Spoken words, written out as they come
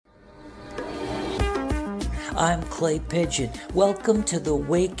I'm Clay Pigeon. Welcome to the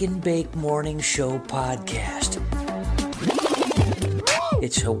Wake and Bake Morning Show podcast.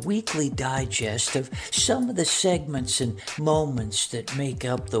 It's a weekly digest of some of the segments and moments that make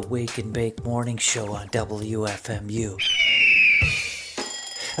up the Wake and Bake Morning Show on WFMU.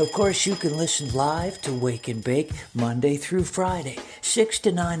 Of course, you can listen live to Wake and Bake Monday through Friday, 6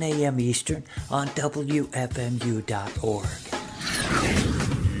 to 9 a.m. Eastern on WFMU.org.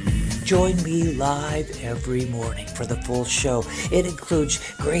 Join me live every morning for the full show. It includes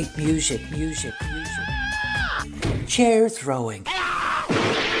great music, chair throwing,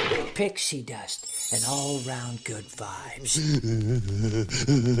 pixie dust, and all-round good vibes.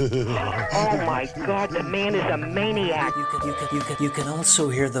 Oh my God, the man is a maniac. You can also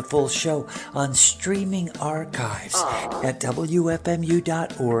hear the full show on streaming archives at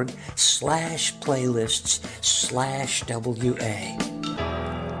WFMU.org/playlists/WA.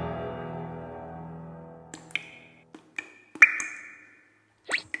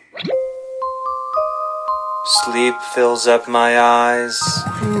 Sleep fills up my eyes.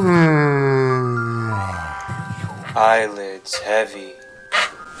 Eyelids heavy.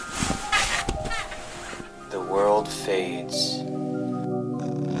 The world fades.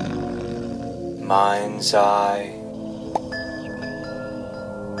 Mind's eye.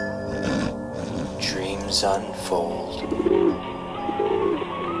 Dreams unfold.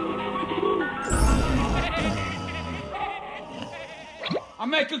 I'm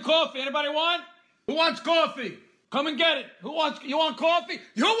making coffee. Anybody want? Who wants coffee? Come and get it. You want coffee?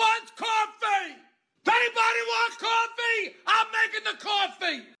 Who wants coffee? Does anybody want coffee? I'm making the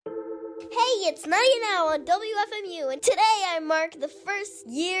coffee. Hey, it's 90 Now on WFMU, and today I mark the first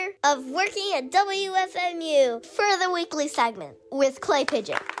year of working at WFMU for the weekly segment with Clay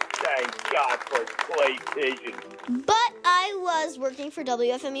Pigeon. Thank God for Clay Pigeon. But I was working for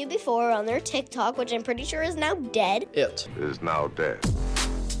WFMU before on their TikTok, which I'm pretty sure is now dead. It is now dead.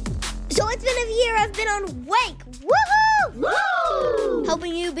 So it's been a year I've been on Wake. Woohoo! Woo!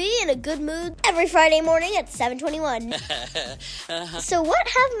 Helping you be in a good mood every Friday morning at 7:21. So what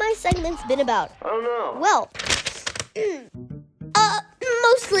have my segments been about? I don't know. Well,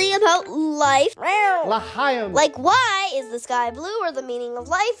 mostly about life. Like, why is the sky blue, or the meaning of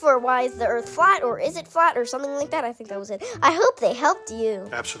life, or why is the earth flat, or is it flat, or something like that. I think that was it. I hope they helped you.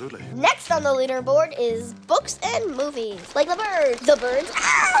 Absolutely. Next on the leaderboard is books and movies. Like The Birds.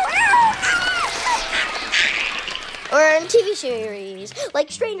 Or in TV series, like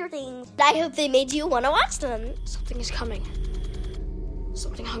Stranger Things. I hope they made you want to watch them. Something is coming.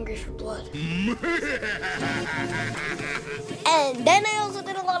 Something hungry for blood. And then I also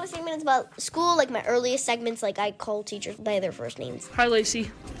did a lot of segments about school, like my earliest segments, like I call teachers by their first names. Hi,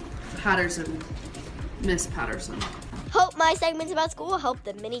 Lacey. Patterson. Miss Patterson. Hope my segments about school help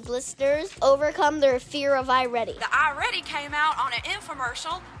the mini listeners overcome their fear of iReady. The iReady came out on an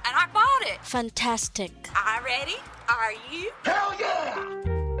infomercial, and I bought it. Fantastic. iReady? Are you? Hell yeah!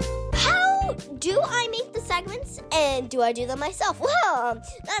 How do I make the segments, and do I do them myself? Well,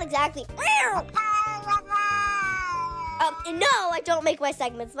 not exactly. No, I don't make my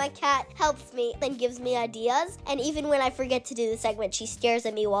segments. My cat helps me and gives me ideas. And even when I forget to do the segment, she stares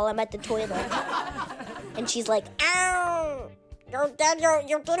at me while I'm at the toilet. And she's like, ow! You're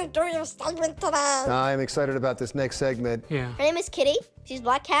didn't do your segment today. I'm excited about this next segment. Yeah. Her name is Kitty. She's a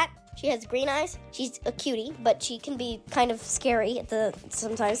black cat. She has green eyes. She's a cutie, but she can be kind of scary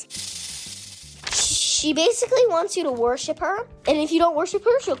sometimes. She basically wants you to worship her. And if you don't worship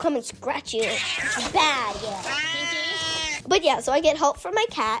her, she'll come and scratch you. She's bad, yeah. But yeah, so I get help from my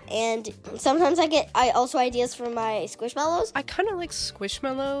cat, and sometimes I also ideas from my Squishmallows. I kind of like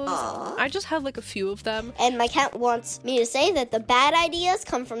Squishmallows. I just have like a few of them. And my cat wants me to say that the bad ideas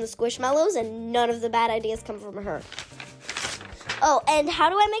come from the Squishmallows, and none of the bad ideas come from her. Oh, and how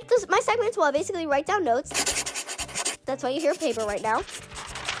do I make my segments? Well, I basically write down notes. That's why you hear paper right now.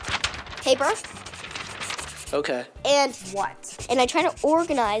 Paper. Okay. And what? And I try to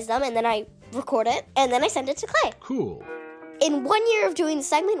organize them, and then I record it, and then I send it to Clay. Cool. In 1 year of doing the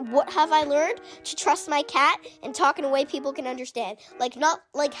segment, what have I learned? To trust my cat and talk in a way people can understand. Like, not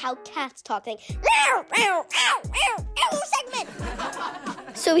like how cats talk. Like, segment!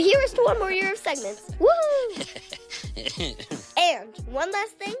 So here is to 1 more year of segments. Woo! And one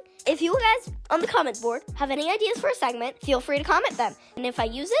last thing. If you guys on the comment board have any ideas for a segment, feel free to comment them. And if I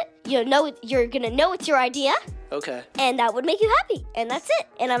use it, you're gonna know it's your idea. Okay. And that would make you happy. And that's it.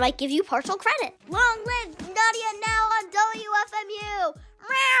 And I might give you partial credit. Long live Nadia Now on WFMU.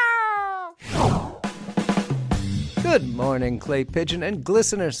 Meow! Good morning, Clay Pigeon and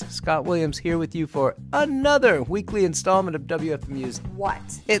glisteners. Scott Williams here with you for another weekly installment of WFMU's What?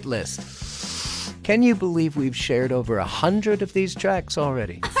 Hit List. Can you believe we've shared over 100 of these tracks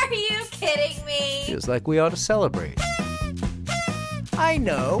already? Are you kidding me? Feels like we ought to celebrate. I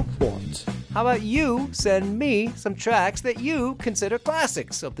know. What? How about you send me some tracks that you consider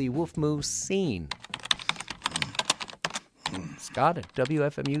classics of the Wolf Moose scene? Scott at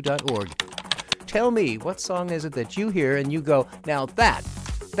WFMU.org. Tell me, what song is it that you hear and you go, now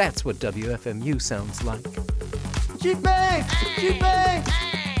that's what WFMU sounds like. She bangs! She bangs!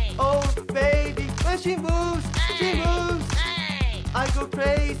 Oh, baby, when she moves, I go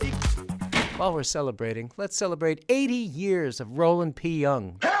crazy. While we're celebrating, let's celebrate 80 years of Roland P.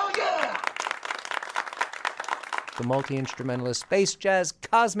 Young. Hell yeah! The multi-instrumentalist, space jazz,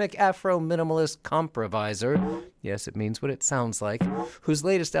 cosmic Afro-minimalist comproviser, yes, it means what it sounds like, whose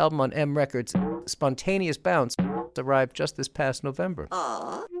latest album on M Records, Spontaneous Bounce, arrived just this past November.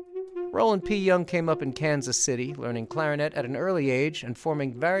 Aww. Roland P. Young came up in Kansas City, learning clarinet at an early age and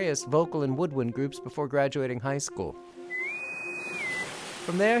forming various vocal and woodwind groups before graduating high school.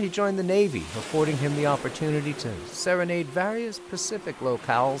 From there, he joined the Navy, affording him the opportunity to serenade various Pacific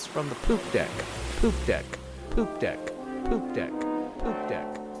locales from the poop deck, poop deck, poop deck, poop deck, poop deck,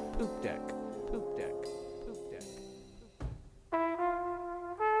 poop deck, poop deck, poop deck.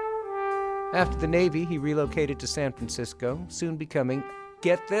 After the Navy, he relocated to San Francisco, soon becoming,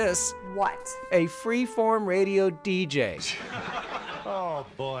 get this, What? a freeform radio DJ. Oh,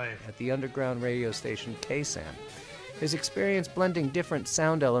 boy. At the underground radio station KSAN. His experience blending different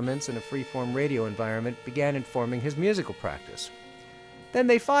sound elements in a freeform radio environment began informing his musical practice. Then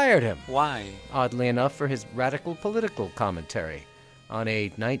they fired him. Why? Oddly enough, for his radical political commentary on a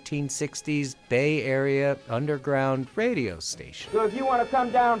 1960s Bay Area underground radio station. So if you want to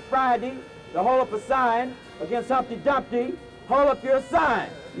come down Friday to hold up a sign against Humpty Dumpty, hold up your sign.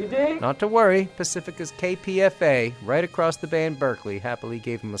 You dig? Not to worry, Pacifica's KPFA, right across the bay in Berkeley, happily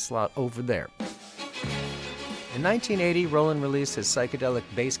gave him a slot over there. In 1980, Roland released his psychedelic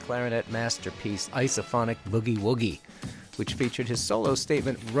bass clarinet masterpiece, Isophonic Boogie Woogie, which featured his solo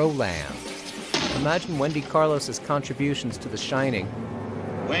statement, Roland. Imagine Wendy Carlos's contributions to The Shining.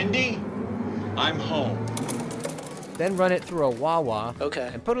 Wendy, I'm home. Then run it through a wah-wah. Okay.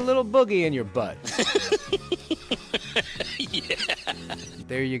 And put a little boogie in your butt. Yeah.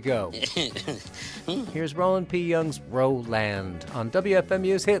 There you go. Here's Roland P. Young's Roland on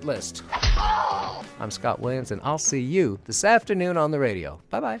WFMU's hit list. I'm Scott Williams, and I'll see you this afternoon on the radio.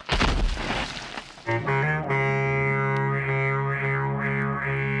 Bye-bye.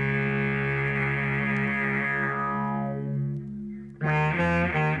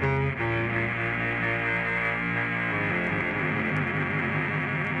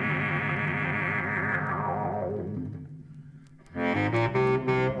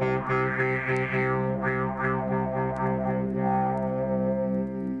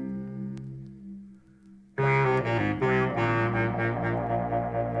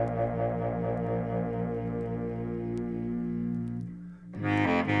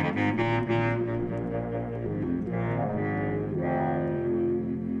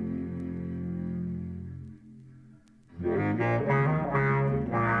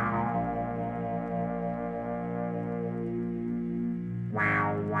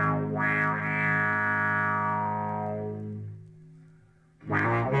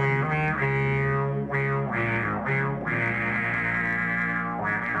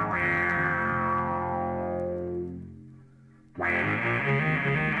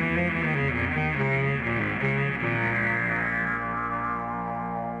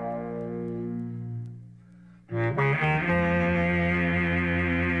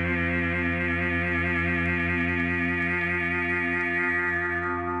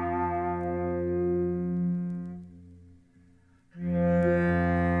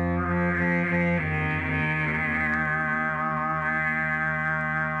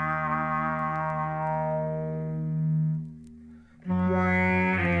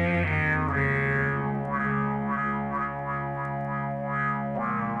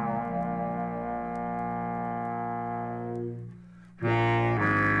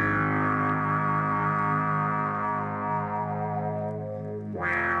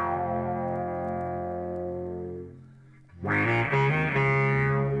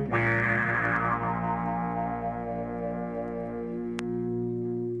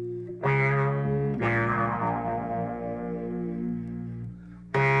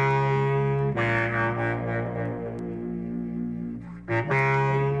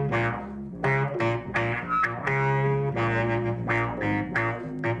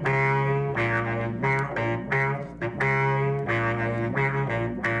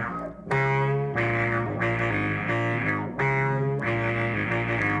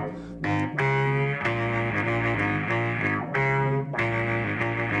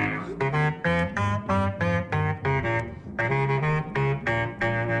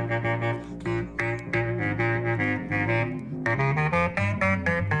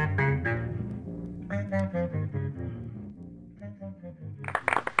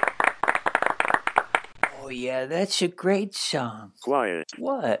 yeah, that's a great song. Quiet.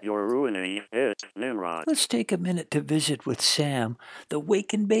 What? You're ruining it, Nimrod. Let's take a minute to visit with Sam, the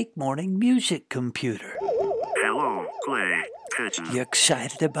Wake and Bake Morning Music Computer. Hello, Clay. Pigeon. You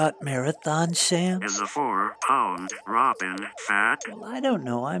excited about marathon, Sam? Is a 4-pound robin fat? Well, I don't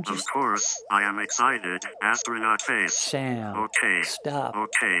know. I'm just... Of course, I am excited. Astronaut face. Sam. Okay. Stop.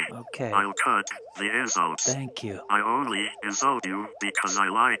 Okay. Okay. I'll cut the insults. Thank you. I only insult you because I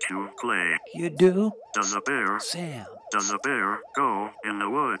like you, Clay. You do? Does a bear... Sam. Does a bear go in the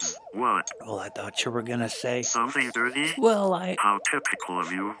woods? What? Well, I thought you were gonna say... Something dirty? Well, How typical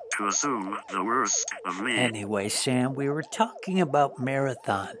of you to assume the worst of me. Anyway, Sam, we were talking about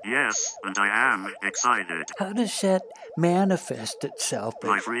marathon. Yes, and I am excited. How does that manifest itself?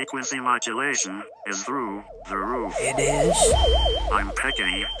 My frequency modulation is through the roof. It is? I'm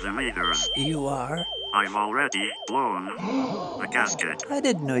picking the meters. You are? I've already blown a gasket. I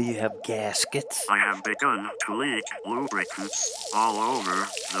didn't know you have gaskets. I have begun to leak lubricants all over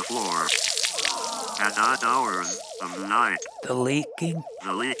the floor. At odd hours of the night. The leaking?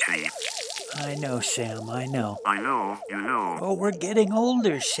 The leaking. I know, Sam, I know. I know, you know. Oh, we're getting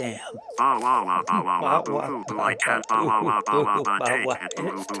older, Sam. Ba wa wa ba wa wa boo boo boo. I can't ba wa wa ba wa ba take it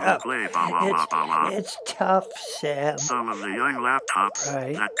boo boo play ba wa wa ba wa. It's tough, Sam. Some of the young laptops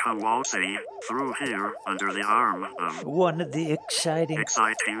that come waltzing through here under the arm of one of the exciting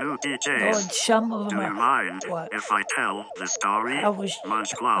new DJs. Oh, and some of them Do you mind if I tell the story?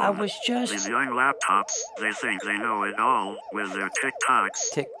 Munch Clown. These young laptops, they think they know it all with their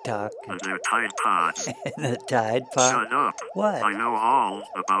TikToks. TikTok. And their Tide Pods. The Tide Pod? Shut up. What? I know all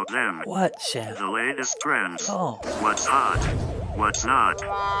about them. What, Sam? The latest trends. Oh. What's hot? What's not?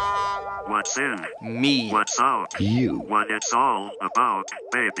 What's in? Me. What's out? You. What it's all about,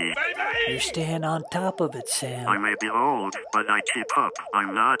 baby. You're staying on top of it, Sam. I may be old, but I keep up.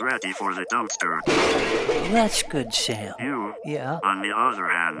 I'm not ready for the dumpster. Well, that's good, Sam. You, yeah. On the other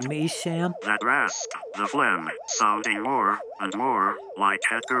hand, me, Sam, that rasp, the phlegm, sounding more and more like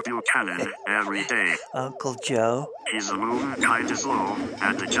Edgar Buchanan every day. Uncle Joe. He's a moving kinda slow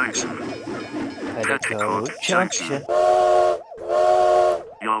at the junction. Petticoat Junction.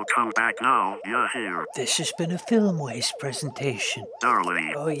 Y'all come back now, you're here. This has been a Film Waste presentation.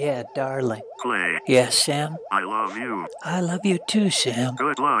 Darling. Oh, yeah, darling. Clay. Yes, Sam? I love you. I love you too, Sam.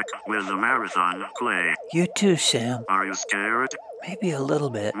 Good luck with the marathon, Clay. You too, Sam. Are you scared? Maybe a little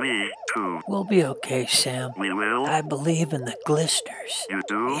bit. Me too. We'll be okay, Sam. We will? I believe in the glisters. You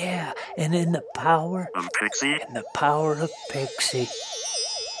do? Yeah, and in the power of Pixie? In the power of Pixie.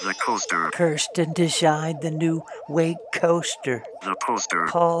 The coaster. Kirsten designed the new Wake coaster. The poster.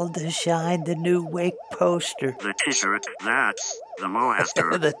 Paul designed the new Wake poster. The t-shirt, that's the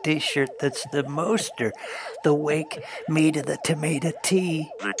moaster. The t-shirt that's the moster. The Wake me to the tomato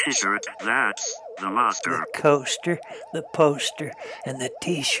tea. The t-shirt, that's the master. The coaster, the poster, and the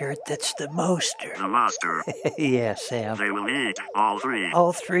t-shirt that's the moster. The master. Yeah, Sam. They will need all three.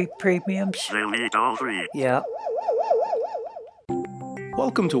 All three premiums? They'll need all three. Yeah.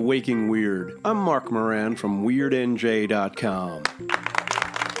 Welcome to Waking Weird. I'm Mark Moran from WeirdNJ.com.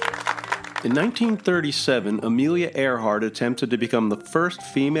 In 1937, Amelia Earhart attempted to become the first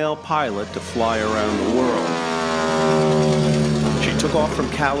female pilot to fly around the world. She took off from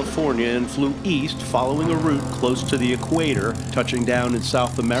California and flew east, following a route close to the equator, touching down in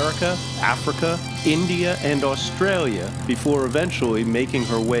South America, Africa, India, and Australia, before eventually making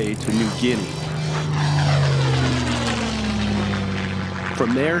her way to New Guinea.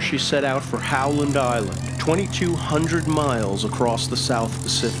 From there, she set out for Howland Island, 2,200 miles across the South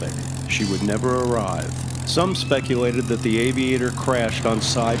Pacific. She would never arrive. Some speculated that the aviator crashed on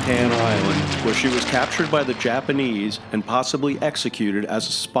Saipan Island, where she was captured by the Japanese and possibly executed as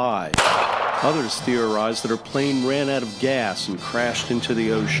a spy. Others theorized that her plane ran out of gas and crashed into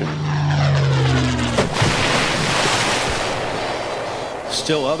the ocean.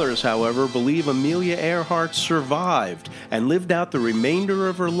 Still others, however, believe Amelia Earhart survived and lived out the remainder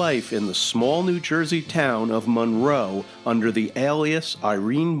of her life in the small New Jersey town of Monroe under the alias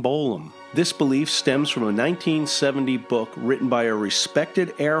Irene Bolam. This belief stems from a 1970 book written by a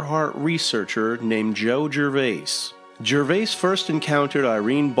respected Earhart researcher named Joe Gervais. Gervais first encountered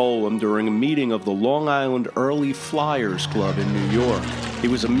Irene Bolam during a meeting of the Long Island Early Flyers Club in New York. He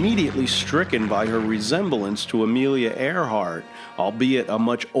was immediately stricken by her resemblance to Amelia Earhart, albeit a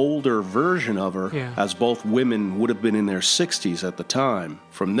much older version of her, as both women would have been in their 60s at the time.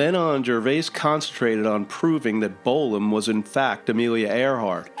 From then on, Gervais concentrated on proving that Bolam was in fact Amelia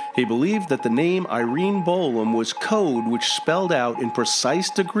Earhart. He believed that the name Irene Bolam was code which spelled out in precise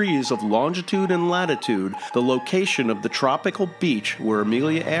degrees of longitude and latitude the location of the tropical beach where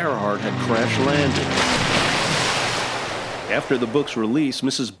Amelia Earhart had crash landed. After the book's release,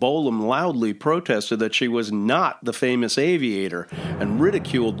 Mrs. Bolam loudly protested that she was not the famous aviator and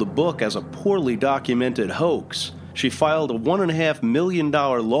ridiculed the book as a poorly documented hoax. She filed a $1.5 million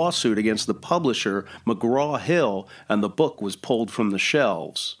lawsuit against the publisher, McGraw-Hill, and the book was pulled from the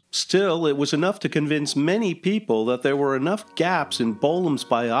shelves. Still, it was enough to convince many people that there were enough gaps in Bolam's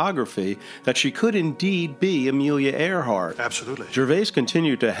biography that she could indeed be Amelia Earhart. Absolutely. Gervais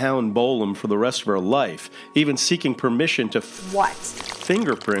continued to hound Bolam for the rest of her life, even seeking permission to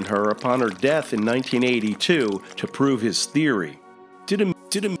fingerprint her upon her death in 1982 to prove his theory. Did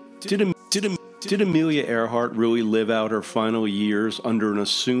Amelia Earhart really live out her final years under an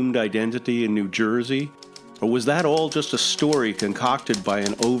assumed identity in New Jersey? Or was that all just a story concocted by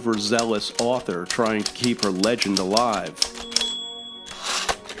an overzealous author trying to keep her legend alive?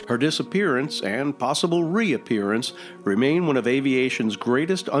 Her disappearance and possible reappearance remain one of aviation's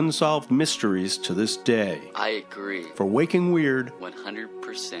greatest unsolved mysteries to this day. I agree. For Waking Weird,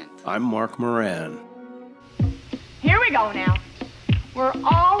 100%. I'm Mark Moran. Here we go now. We're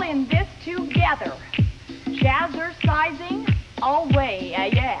all in this together. Jazzercising away,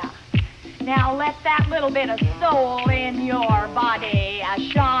 yeah. Now let that little bit of soul in your body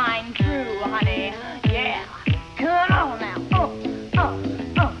shine through, honey. Yeah. Come on now.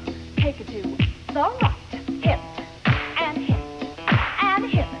 Take it to the right. Hip and hip and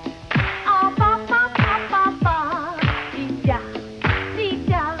hip. Ba ba ba ba ba. Dee da, dee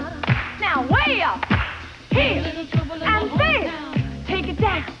da. Now way up. Here and there. Take it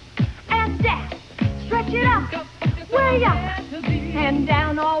down and down. Stretch it up. Way up and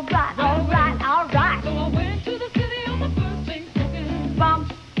down. All right, all right, all right. So I went to the city on the first thing smoking. Bum,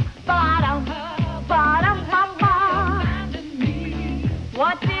 bottom, bottom, papa.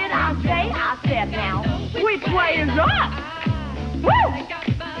 What did I say? I said now, which way is up? Woo!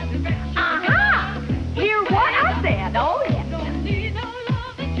 Hear what I said? Oh yeah.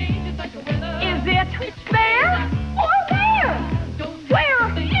 Is it there or there? Where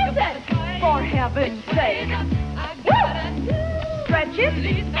is it? For heaven's sake. Stretch it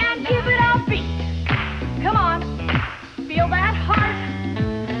and give it a beat. Come on. Feel that heart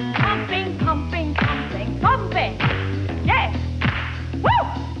pumping, pumping, pumping, pumping. Yeah. Woo!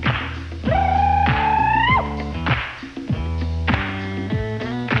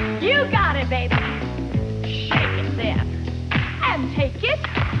 You got it, baby. Shake it then. And take it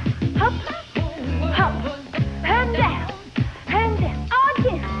up, up, and down, and down.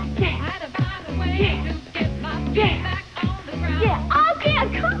 Again. Yeah. Yeah. Yeah. Yeah, again,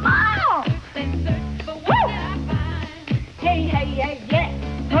 come on! Woo! Hey, hey, hey, yeah.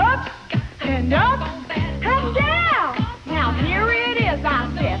 Up and up and down. Now here it is,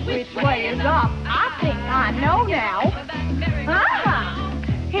 I said, which way is up? I think I know now.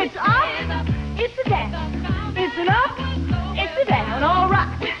 It's up, it's a down. It's an up, it's a down. All right.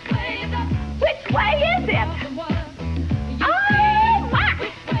 Which way is it? Oh, my!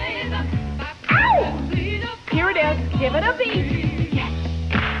 Ow! Here it is. Give it a beat.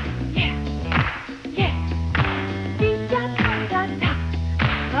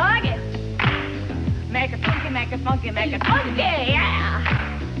 Make it funky, make it funky, make it funky, yeah!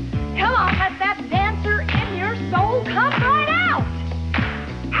 Come on, let that dancer in your soul come right out!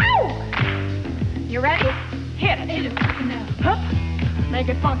 Ow! You ready? Hit it. Hit it funky now. Hup. Make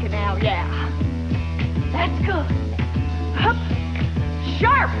it funky now, yeah. That's good. Hup.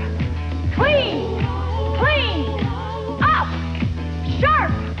 Sharp. Clean. Clean. Up.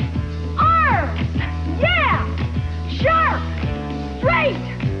 Sharp. Arms. Yeah. Sharp. Straight.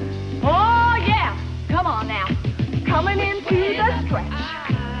 Oh, yeah. Come on now. Coming into the stretch.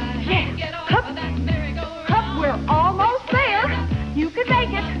 Yeah. Hup. Hup. We're almost there. You can make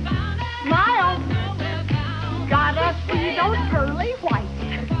it. Smile. Gotta see those pearly whites.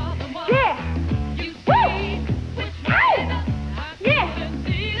 Yeah. Woo. Ow. Yeah.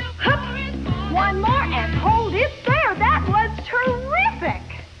 Hup. One more and hold it there. That was terrific.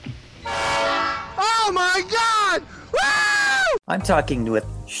 Oh my God! Woo! I'm talking with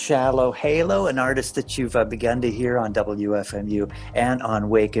Shallow Halo, an artist that you've begun to hear on WFMU and on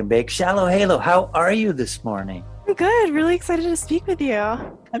Wake and Bake. Shallow Halo, how are you this morning? I'm good. Really excited to speak with you.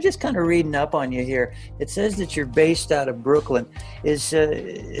 I'm just kind of reading up on you here. It says that you're based out of Brooklyn.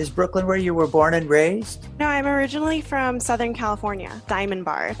 Is Brooklyn where you were born and raised? No, I'm originally from Southern California, Diamond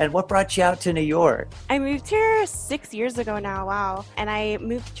Bar. And what brought you out to New York? I moved here 6 years ago now, wow. And I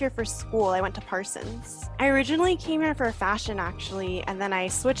moved here for school. I went to Parsons. I originally came here for fashion, actually, and then I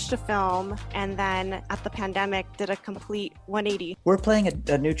switched to film, and then at the pandemic did a complete 180. We're playing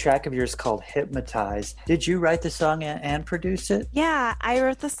a new track of yours called Hypnotize. Did you write the song and produce it? Yeah, I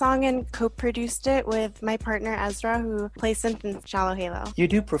wrote the song and co-produced it with my partner Ezra, who plays synth in Shallow Halo. You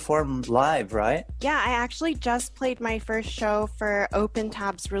do perform live, right? Yeah, I actually just played my first show for Open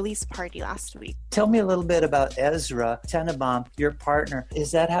Tab's release party last week. Tell me a little bit about Ezra Tenenbaum, your partner.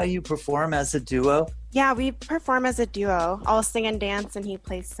 Is that how you perform as a duo? Yeah, we perform as a duo. I'll sing and dance and he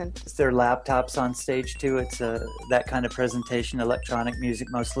plays synth. Is there laptops on stage too? It's that kind of presentation, electronic music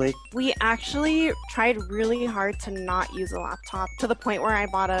mostly? We actually tried really hard to not use a laptop, to the point where I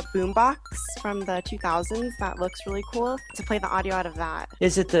bought a boombox from the 2000s that looks really cool to play the audio out of that.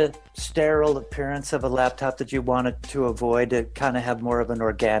 Is it the sterile appearance of a laptop that you wanted to avoid to kind of have more of an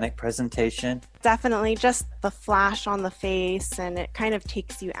organic presentation? Definitely, just the flash on the face, and it kind of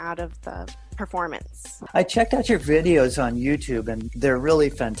takes you out of the performance. I checked out your videos on YouTube and they're really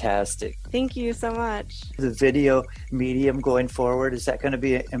fantastic. Thank you so much. The video medium going forward, is that going to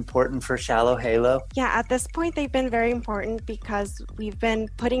be important for Shallow Halo? Yeah, at this point they've been very important because we've been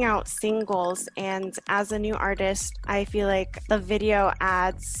putting out singles, and as a new artist, I feel like the video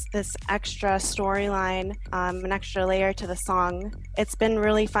adds this extra storyline, an extra layer to the song. It's been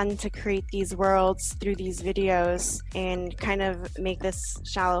really fun to create these worlds through these videos and kind of make this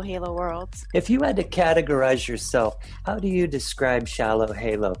Shallow Halo world. If you had to categorize yourself, how do you describe Shallow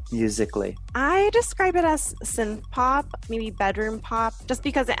Halo musically? I describe it as synth pop, maybe bedroom pop, just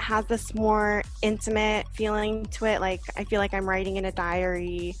because it has this more intimate feeling to it. Like, I feel like I'm writing in a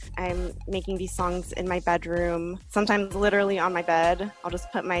diary. I'm making these songs in my bedroom, sometimes literally on my bed. I'll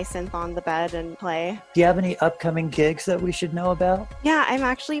just put my synth on the bed and play. Do you have any upcoming gigs that we should know about? Yeah, I'm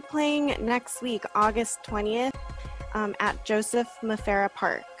actually playing next week, August 20th, at Joseph Mafera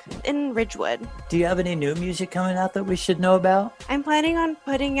Park in Ridgewood. Do you have any new music coming out that we should know about? I'm planning on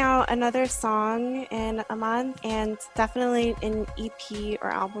putting out another song in a month, and definitely an EP or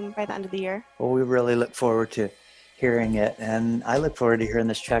album by the end of the year. Well, we really look forward to hearing it, and I look forward to hearing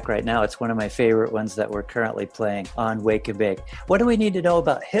this track right now. It's one of my favorite ones that we're currently playing on Wake and Bake. What do we need to know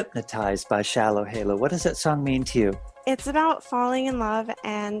about Hypnotized by Shallow Halo? What does that song mean to you? It's about falling in love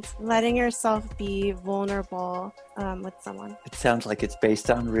and letting yourself be vulnerable with someone. It sounds like it's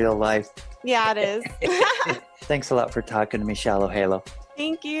based on real life. Yeah, it is. Thanks a lot for talking to me, Shallow Halo.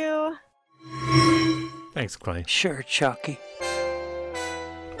 Thank you. Thanks, Clay. Sure, Chucky.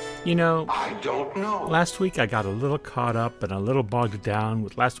 You know, I don't know. Last week I got a little caught up and a little bogged down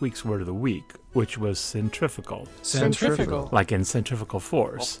with last week's word of the week, which was centrifugal. Centrifugal. Like in centrifugal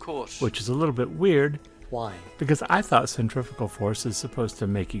force. Of course. Which is a little bit weird. Why? Because I thought centrifugal force is supposed to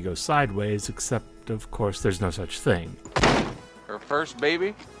make you go sideways, except, of course, there's no such thing. Her first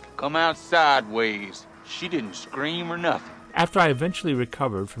baby come out sideways. She didn't scream or nothing. After I eventually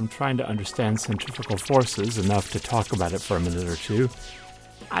recovered from trying to understand centrifugal forces enough to talk about it for a minute or two,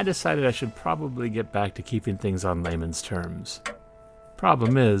 I decided I should probably get back to keeping things on layman's terms.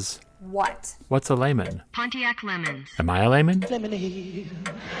 Problem is... What? What's a layman? Pontiac Lemons. Am I a layman? Lemonade.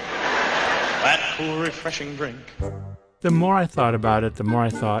 That cool, refreshing drink. The more I thought about it, the more I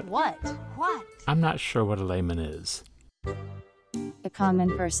thought... What? What? I'm not sure what a layman is. A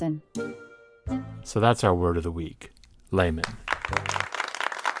common person. So that's our word of the week. Layman.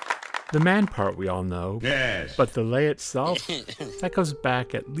 The man part we all know. Yes. But the lay itself, that goes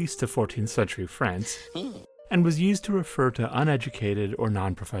back at least to 14th century France, and was used to refer to uneducated or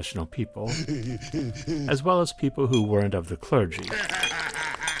non-professional people, as well as people who weren't of the clergy.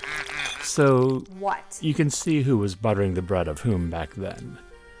 So, what? You can see who was buttering the bread of whom back then.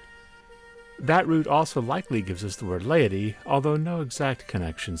 That root also likely gives us the word laity, although no exact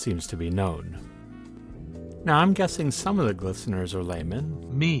connection seems to be known. Now, I'm guessing some of the listeners are laymen.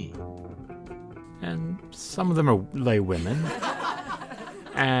 Me. And some of them are lay women.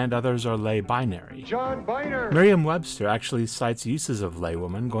 And others are lay binary. John Biner. Merriam-Webster actually cites uses of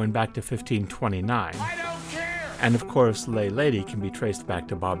laywoman going back to 1529. I don't care. And of course, lay lady can be traced back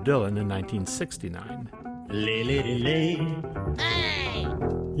to Bob Dylan in 1969. Lay, lady, lay. Hey!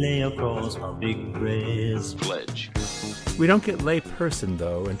 Lay across my big breast. Pledge. We don't get lay person,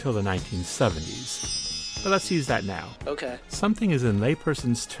 though, until the 1970s. But let's use that now. Okay. Something is in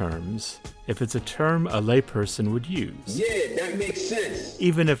layperson's terms if it's a term a layperson would use. Yeah, that makes sense.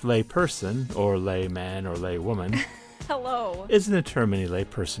 Even if layperson, or layman, or laywoman Hello. isn't a term any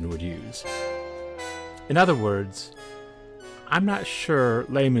layperson would use. In other words, I'm not sure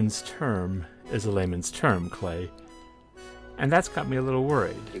layman's term is a layman's term, Clay. And that's got me a little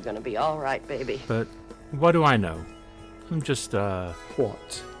worried. You're gonna be all right, baby. But what do I know? I'm just,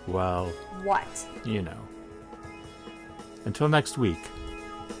 What? Well... What? You know. Until next week,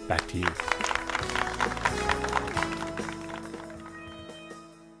 back to you.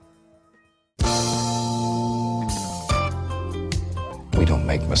 We don't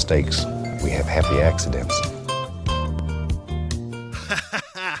make mistakes. We have happy accidents.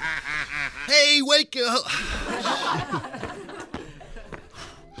 Hey, wake up!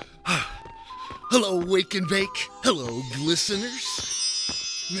 Hello, Wake and Bake. Hello, listeners.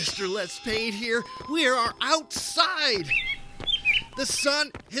 Mr. Let's Paint here. We are outside. The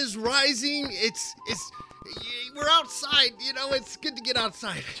sun is rising. We're outside. You know, it's good to get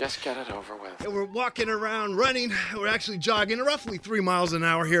outside. Just get it over with. And we're walking around, running. We're actually jogging roughly 3 miles an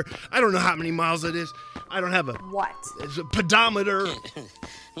hour here. I don't know how many miles it is. I don't have a... What? It's a pedometer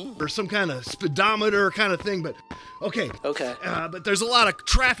or some kind of speedometer kind of thing, but okay. Okay. But there's a lot of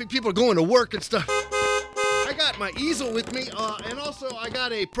traffic. People are going to work and stuff. I got my easel with me, and also I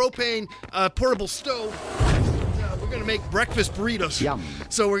got a propane portable stove. We're gonna make breakfast burritos. Yum.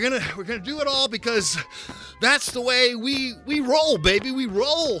 So we're gonna do it all because that's the way we roll, baby. We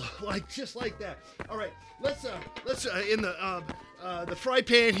roll just like that. All right, let's in the fry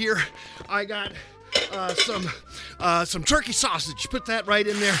pan here. I got some turkey sausage. Put that right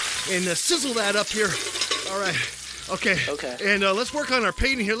in there and sizzle that up here. All right. Okay. Okay. And let's work on our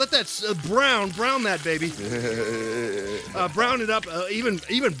painting here. Let that brown that baby. Brown it up. Even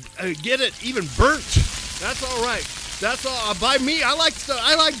get it even burnt. That's all right. That's all. By me, I like stuff.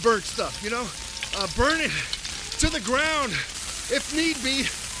 I like burnt stuff. You know, burn it to the ground if need be.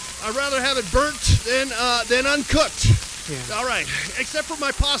 I'd rather have it burnt than uncooked. Yeah. All right. Except for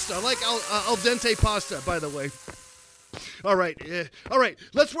my pasta. I like al dente pasta, by the way. All right. All right.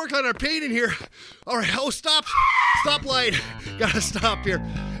 Let's work on our painting here. All right. Oh, stop light. Gotta stop here.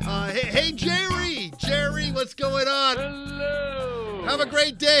 Hey, Jerry. Jerry, what's going on? Hello. Have a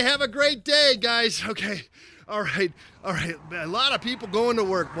great day. Have a great day, guys. Okay. All right. All right. A lot of people going to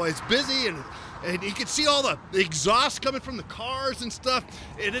work, boy. It's busy, and you can see all the exhaust coming from the cars and stuff.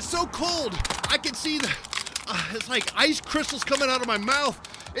 And it's so cold. I can see it's like ice crystals coming out of my mouth.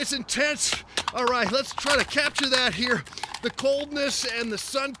 It's intense. All right, let's try to capture that here. The coldness and the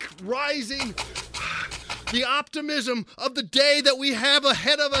sun rising. The optimism of the day that we have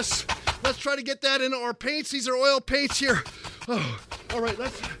ahead of us. Let's try to get that into our paints. These are oil paints here. Oh, all right,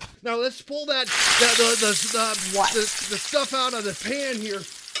 let's pull the stuff out of the pan here.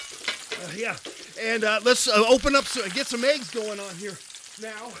 Yeah, and let's open up, get some eggs going on here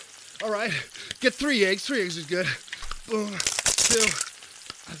now. All right, get 3 eggs. 3 eggs is good. 1, 2,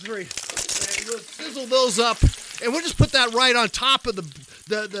 3. And we'll sizzle those up, and we'll just put that right on top of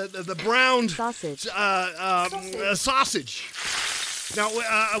the browned sausage. Sausage. Now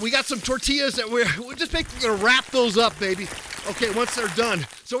we got some tortillas that we're just gonna wrap those up, baby. Okay, once they're done,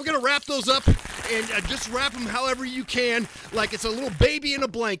 so we're gonna wrap those up and just wrap them however you can, like it's a little baby in a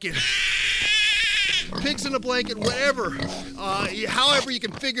blanket. Pigs in a blanket, whatever. However you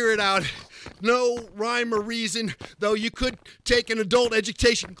can figure it out. No rhyme or reason, though you could take an adult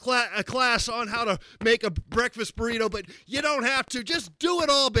education class on how to make a breakfast burrito, but you don't have to. Just do it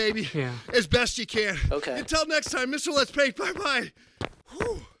all, baby, as best you can. Okay. Until next time, Mr. Let's Paint. Bye-bye.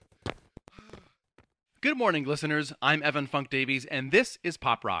 Good morning, listeners. I'm Evan Funk Davies, and this is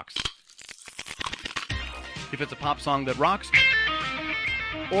Pop Rocks. If it's a pop song that rocks,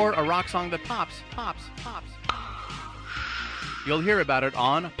 or a rock song that pops, you'll hear about it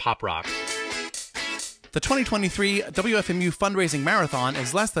on Pop Rocks. The 2023 WFMU fundraising marathon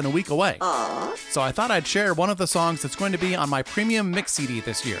is less than a week away. Aww. So I thought I'd share one of the songs that's going to be on my premium mix CD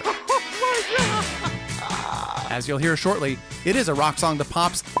this year. As you'll hear shortly, it is a rock song that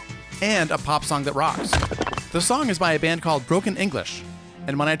pops and a pop song that rocks. The song is by a band called Broken English.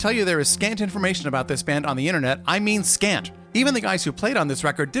 And when I tell you there is scant information about this band on the internet, I mean scant. Even the guys who played on this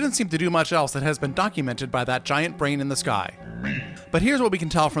record didn't seem to do much else that has been documented by that giant brain in the sky. But here's what we can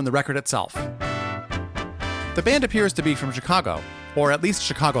tell from the record itself. The band appears to be from Chicago, or at least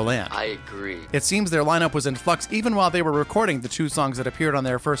Chicagoland. I agree. It seems their lineup was in flux even while they were recording the 2 songs that appeared on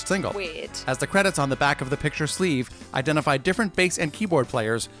their first single. Wait. As the credits on the back of the picture sleeve identify different bass and keyboard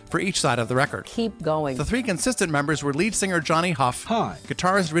players for each side of the record. Keep going. The 3 consistent members were lead singer Johnny Huff, Hi.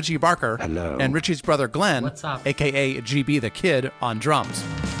 guitarist Richie Barker, Hello. and Richie's brother Glenn, What's up? aka GB the Kid, on drums.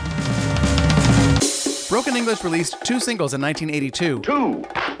 Broken English released 2 singles in 1982.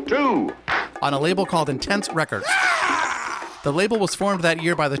 Two. On a label called Intense Records. The label was formed that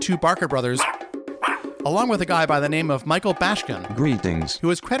year by the 2 Barker brothers, along with a guy by the name of Michael Bashkin, Greetings.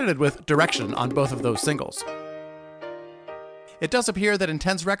 who is credited with direction on both of those singles. It does appear that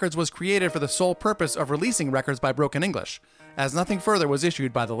Intense Records was created for the sole purpose of releasing records by Broken English, as nothing further was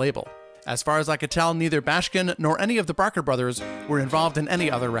issued by the label. As far as I could tell, neither Bashkin nor any of the Barker brothers were involved in any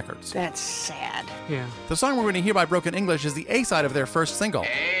other records. That's sad. Yeah. The song we're going to hear by Broken English is the A-side of their first single.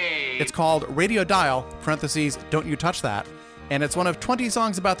 It's called Radio Dial, (Don't You Touch That), and it's one of 20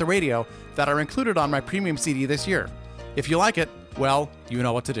 songs about the radio that are included on my premium CD this year. If you like it, well, you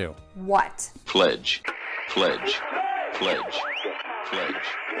know what to do. What? Pledge. Pledge. Pledge. Pledge.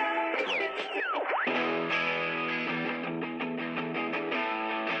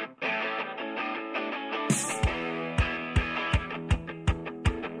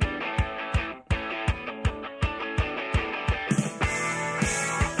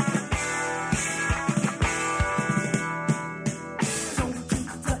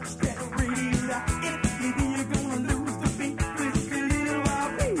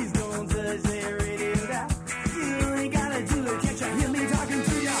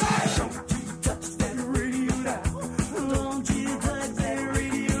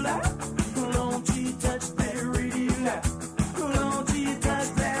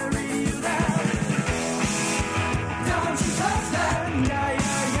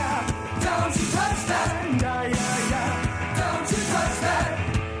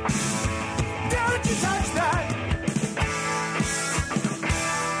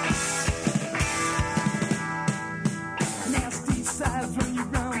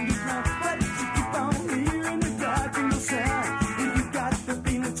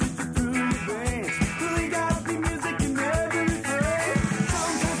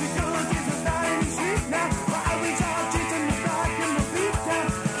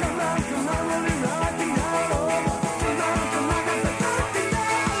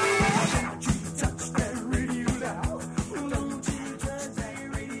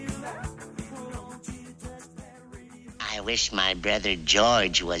 I wish my brother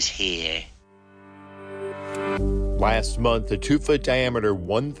George was here. Last month, a 2-foot diameter,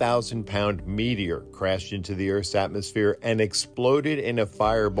 1,000-pound meteor crashed into the Earth's atmosphere and exploded in a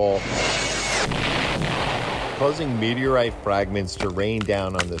fireball, causing meteorite fragments to rain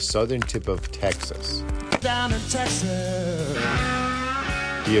down on the southern tip of Texas. Down in Texas.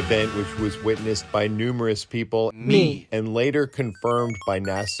 The event, which was witnessed by numerous people, and later confirmed by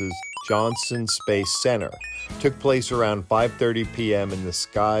NASA's Johnson Space Center, took place around 5:30 p.m. in the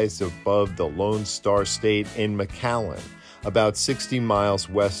skies above the Lone Star State in McAllen, about 60 miles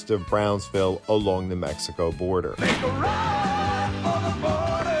west of Brownsville along the Mexico border.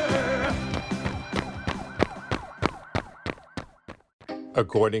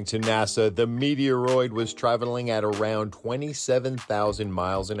 According to NASA, the meteoroid was traveling at around 27,000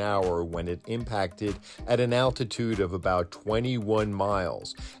 miles an hour when it impacted at an altitude of about 21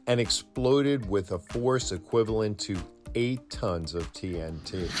 miles and exploded with a force equivalent to 8 tons of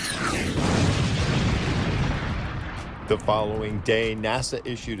TNT. The following day, NASA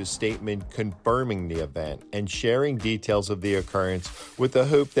issued a statement confirming the event and sharing details of the occurrence with the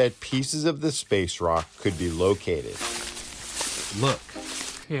hope that pieces of the space rock could be located. Look.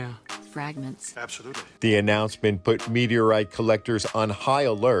 Yeah. Fragments. Absolutely. The announcement put meteorite collectors on high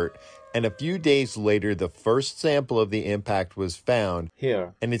alert, and a few days later, the first sample of the impact was found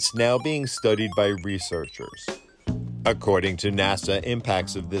here, and it's now being studied by researchers. According to NASA,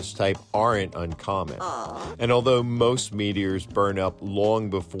 impacts of this type aren't uncommon. And although most meteors burn up long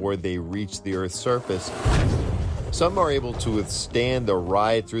before they reach the Earth's surface, some are able to withstand the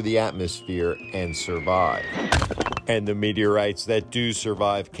ride through the atmosphere and survive. And the meteorites that do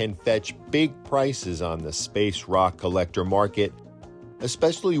survive can fetch big prices on the space rock collector market,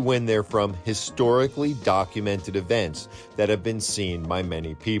 especially when they're from historically documented events that have been seen by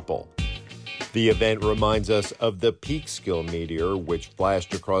many people. The event reminds us of the Peekskill meteor, which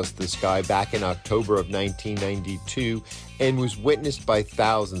flashed across the sky back in October of 1992 and was witnessed by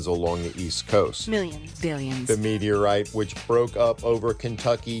thousands along the East Coast. Millions. Billions. The meteorite, which broke up over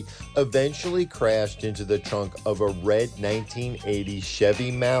Kentucky, eventually crashed into the trunk of a red 1980 Chevy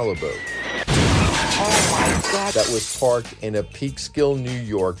Malibu. Oh my God. That was parked in a Peekskill, New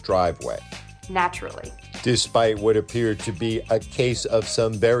York driveway. Naturally. Despite what appeared to be a case of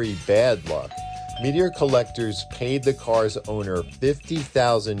some very bad luck, meteor collectors paid the car's owner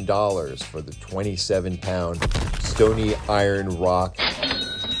 $50,000 for the 27-pound stony iron rock,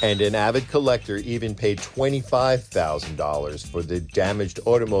 and an avid collector even paid $25,000 for the damaged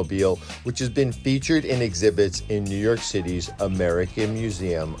automobile, which has been featured in exhibits in New York City's American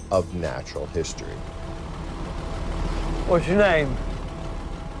Museum of Natural History. What's your name?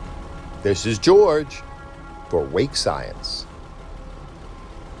 This is George for Wake Science.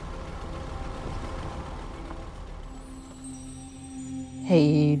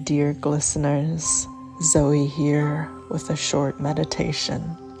 Hey, dear listeners, Zoe here with a short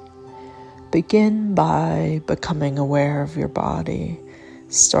meditation. Begin by becoming aware of your body,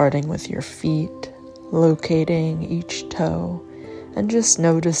 starting with your feet, locating each toe, and just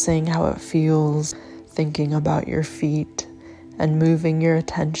noticing how it feels, thinking about your feet and moving your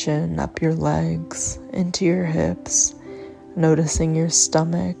attention up your legs, into your hips, noticing your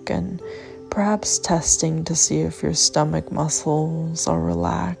stomach and perhaps testing to see if your stomach muscles are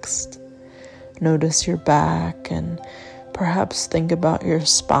relaxed. Notice your back and perhaps think about your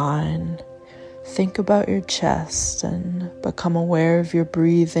spine. Think about your chest and become aware of your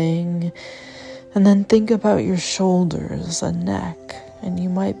breathing. And then think about your shoulders and neck, and you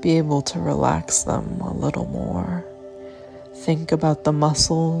might be able to relax them a little more. Think about the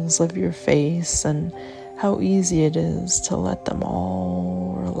muscles of your face and how easy it is to let them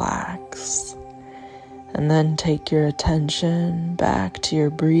all relax. And then take your attention back to your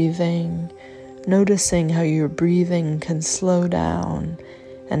breathing, noticing how your breathing can slow down.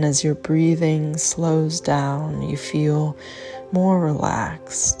 And as your breathing slows down, you feel more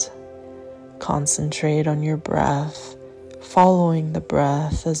relaxed. Concentrate on your breath, following the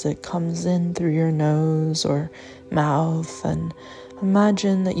breath as it comes in through your nose or mouth, and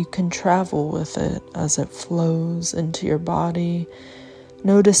imagine that you can travel with it as it flows into your body,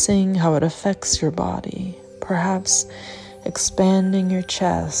 noticing how it affects your body, perhaps expanding your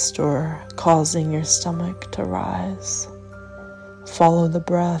chest or causing your stomach to rise. Follow the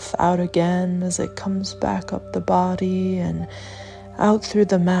breath out again as it comes back up the body and out through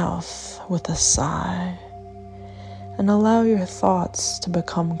the mouth with a sigh. And allow your thoughts to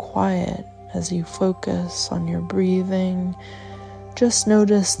become quiet as you focus on your breathing. Just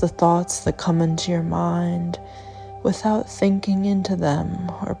notice the thoughts that come into your mind without thinking into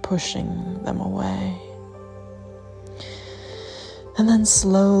them or pushing them away. And then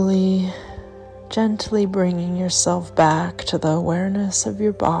slowly, gently bringing yourself back to the awareness of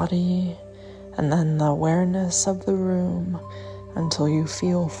your body and then the awareness of the room until you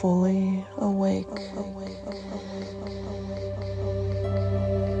feel fully awake.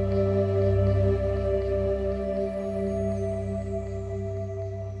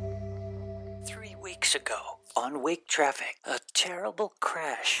 3 weeks ago, on Wake Traffic, a terrible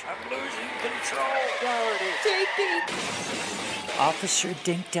crash. I'm losing control. Dougherty. Taking. Officer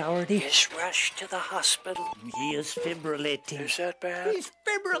Dink Dougherty is rushed to the hospital. He is fibrillating. Is that bad? He's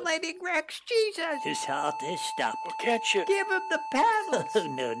fibrillating, Rex. Jesus. His heart is stopped. Well, can't you give him the paddles? Oh,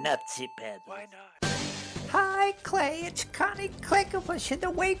 no, not the paddles. Why not? Hi, Clay. It's Connie Clickabush in the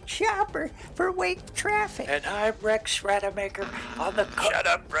Wake Chopper for Wake Traffic. And I'm Rex Rademacher on the... Shut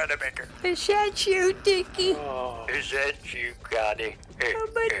up, Rademacher. Is that you, Dinky? Oh, is that you, Connie?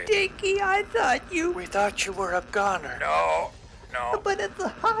 But, Dinky, I thought you... We thought you were a goner. No. But at the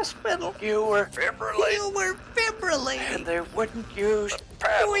hospital... You were fibrillating. And they wouldn't use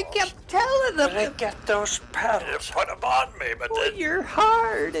paddles. We kept telling them to get those paddles. Put them on me, but then... You're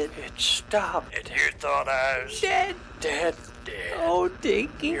hard. It stopped. And you thought I was... Dead. Oh,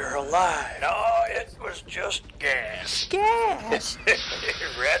 Dinky. You're alive. No, it was just gas. Gas?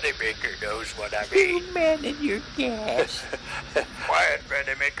 Rademacher knows what I mean. You man in your gas. Quiet,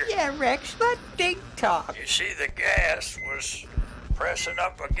 Rademacher. Yeah, Rex, let Dink talk. You see, the gas was pressing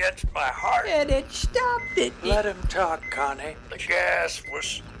up against my heart. And it stopped it. Let him talk, Connie. The gas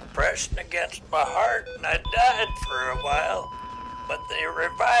was pressing against my heart, and I died for a while. But they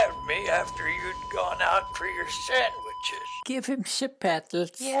revived me after you'd gone out for your sandwiches. Give him some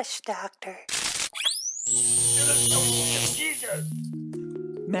paddles. Yes, Doctor. Jesus.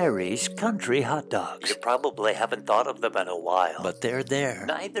 Mary's Country Hot Dogs. You probably haven't thought of them in a while, but they're there.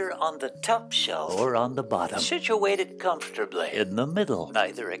 Neither on the top shelf or on the bottom. Situated comfortably in the middle.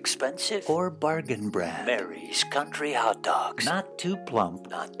 Neither expensive or bargain brand. Mary's Country Hot Dogs. Not too plump,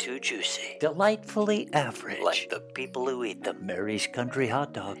 not too juicy. Delightfully average. Like the people who eat them. Mary's Country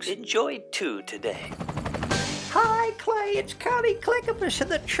Hot Dogs. Enjoy 2 today. Hi, Clay. It's Connie Clickabush in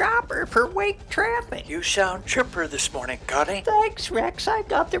the Chopper for Wake Traffic. You sound chipper this morning, Connie. Thanks, Rex. I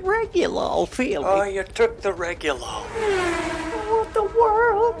got the Regulol feeling. Oh, you took the Regulol. What the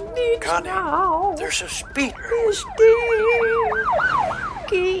world needs Connie, now. There's a speeder. Is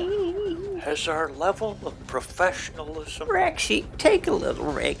Dinky. Has our level of professionalism... Rexy, take a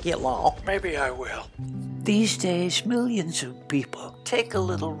little Regulol. Maybe I will. These days, millions of people take a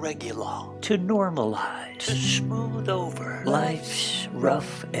little Regulol to normalize, to smooth over life's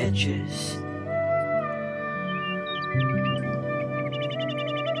rough edges.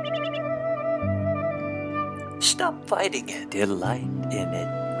 Stop fighting it. Delight in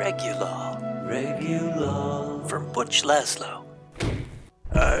it. Regulol. Regulol. From Butch Laszlo.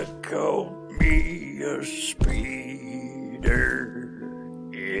 I call me a speeder.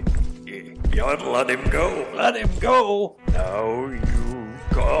 You ought to let him go. Let him go. Now you've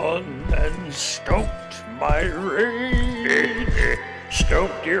gone and stoked my rage.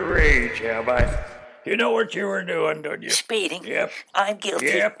 Stoked your rage, have I? You know what you were doing, don't you? Speeding. Yep. I'm guilty.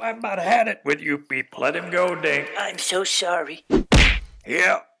 Yep, I about had it with you people. Let him go, Dink. I'm so sorry.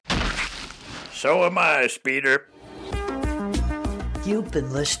 Yep. So am I, Speeder. You've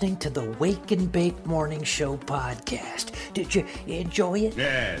been listening to the Wake and Bake Morning Show podcast. Did you enjoy it?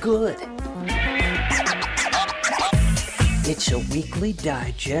 Yes. Good. It's a weekly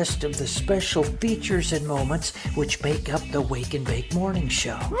digest of the special features and moments which make up the Wake and Bake Morning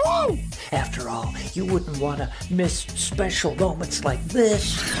Show. Woo! After all, you wouldn't want to miss special moments like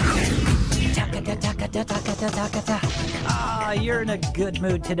this. Ah, you're in a good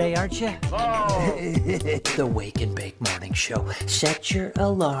mood today, aren't you? The Wake and Bake Morning Show. Set your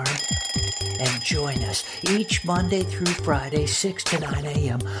alarm and join us each Monday through Friday, 6 to 9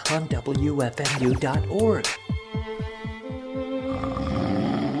 a.m. on WFMU.org.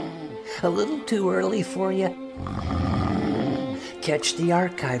 A little too early for you? Catch the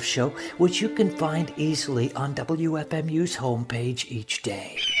archive show, which you can find easily on WFMU's homepage each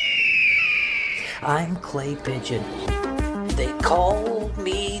day. I'm Clay Pigeon. They call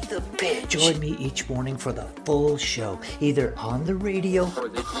me the Pigeon. Join me each morning for the full show, either on the radio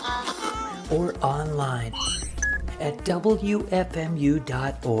or online at WFMU.org.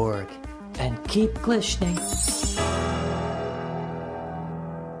 And keep glistening.